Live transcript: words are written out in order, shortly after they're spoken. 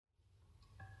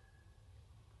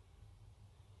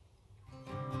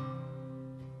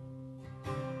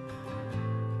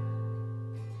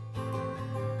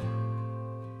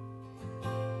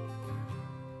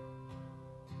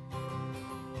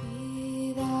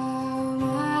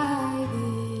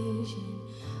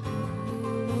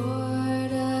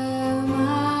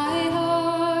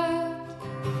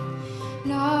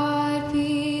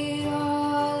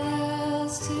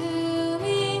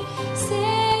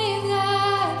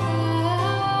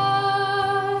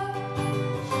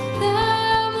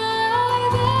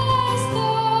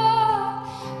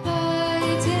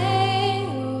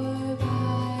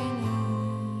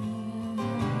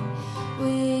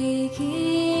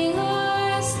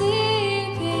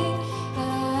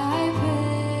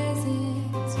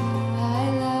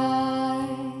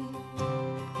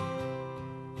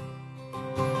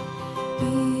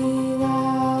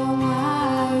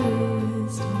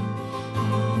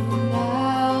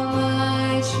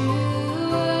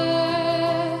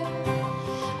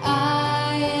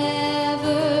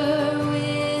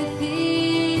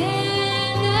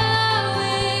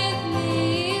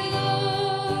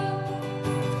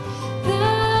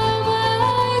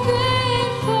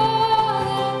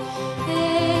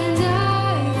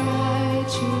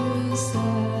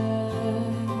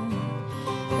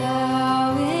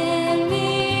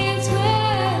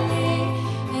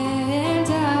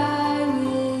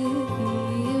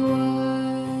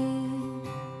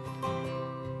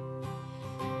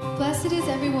Blessed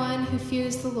is everyone who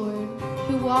fears the Lord,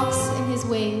 who walks in his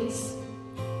ways.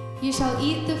 You shall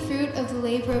eat the fruit of the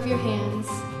labor of your hands.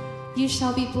 You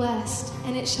shall be blessed,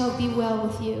 and it shall be well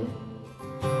with you.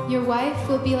 Your wife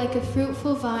will be like a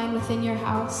fruitful vine within your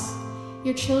house.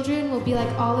 Your children will be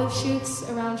like olive shoots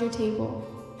around your table.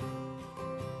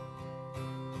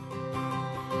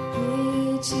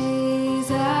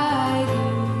 Riches I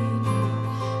gain,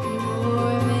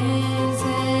 your man's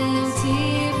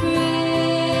empty praise.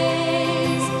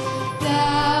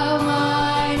 Thou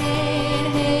mine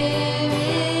inheritance,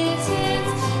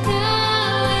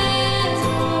 now and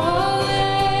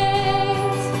always.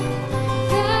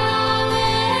 Thou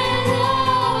and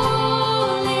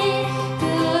only,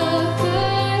 the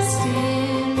first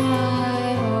in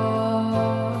my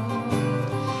heart.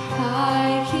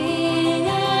 High King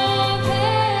of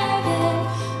heaven,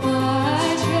 my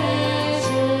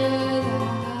treasure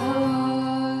thou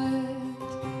art.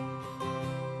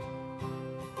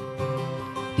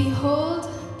 Behold,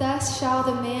 thus shall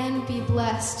the man be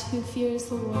blessed who fears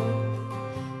the Lord.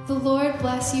 The Lord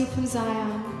bless you from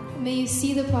Zion. May you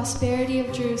see the prosperity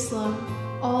of Jerusalem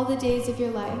all the days of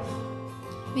your life.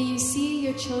 May you see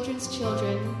your children's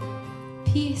children.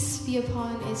 Peace be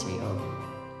upon Israel.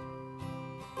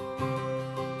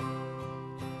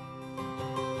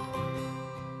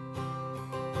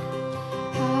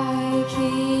 High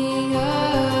King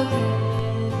of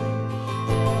heaven,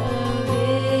 the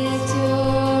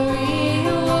victory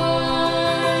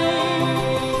won.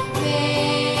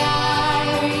 May I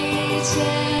reach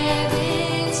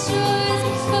heaven's shores,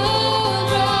 oh,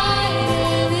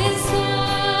 brighter than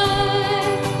sun.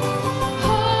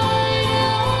 Heart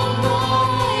of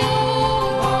my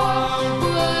own heart,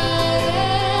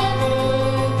 whatever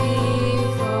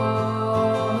befall,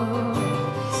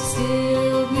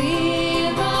 still be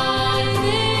my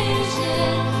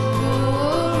vision, O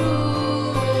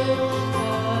ruler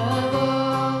of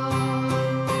all.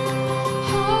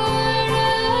 Heart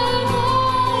of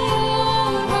my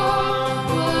own heart,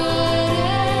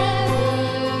 whatever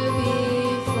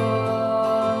befall,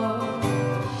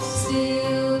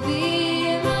 still be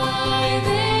my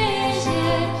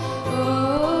vision, O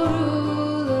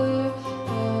ruler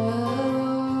of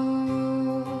all.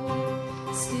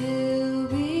 Still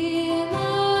be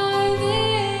my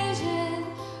vision,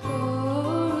 O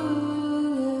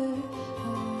ruler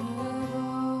of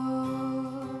all.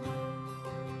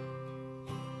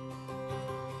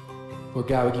 Lord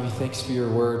God, we give you thanks for your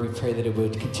word. We pray that it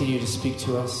would continue to speak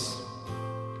to us.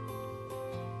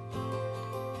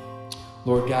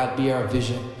 Lord God, be our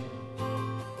vision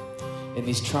in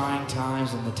these trying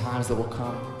times and the times that will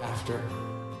come after.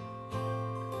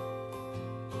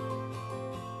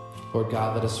 Lord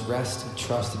God, let us rest and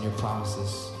trust in your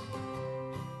promises.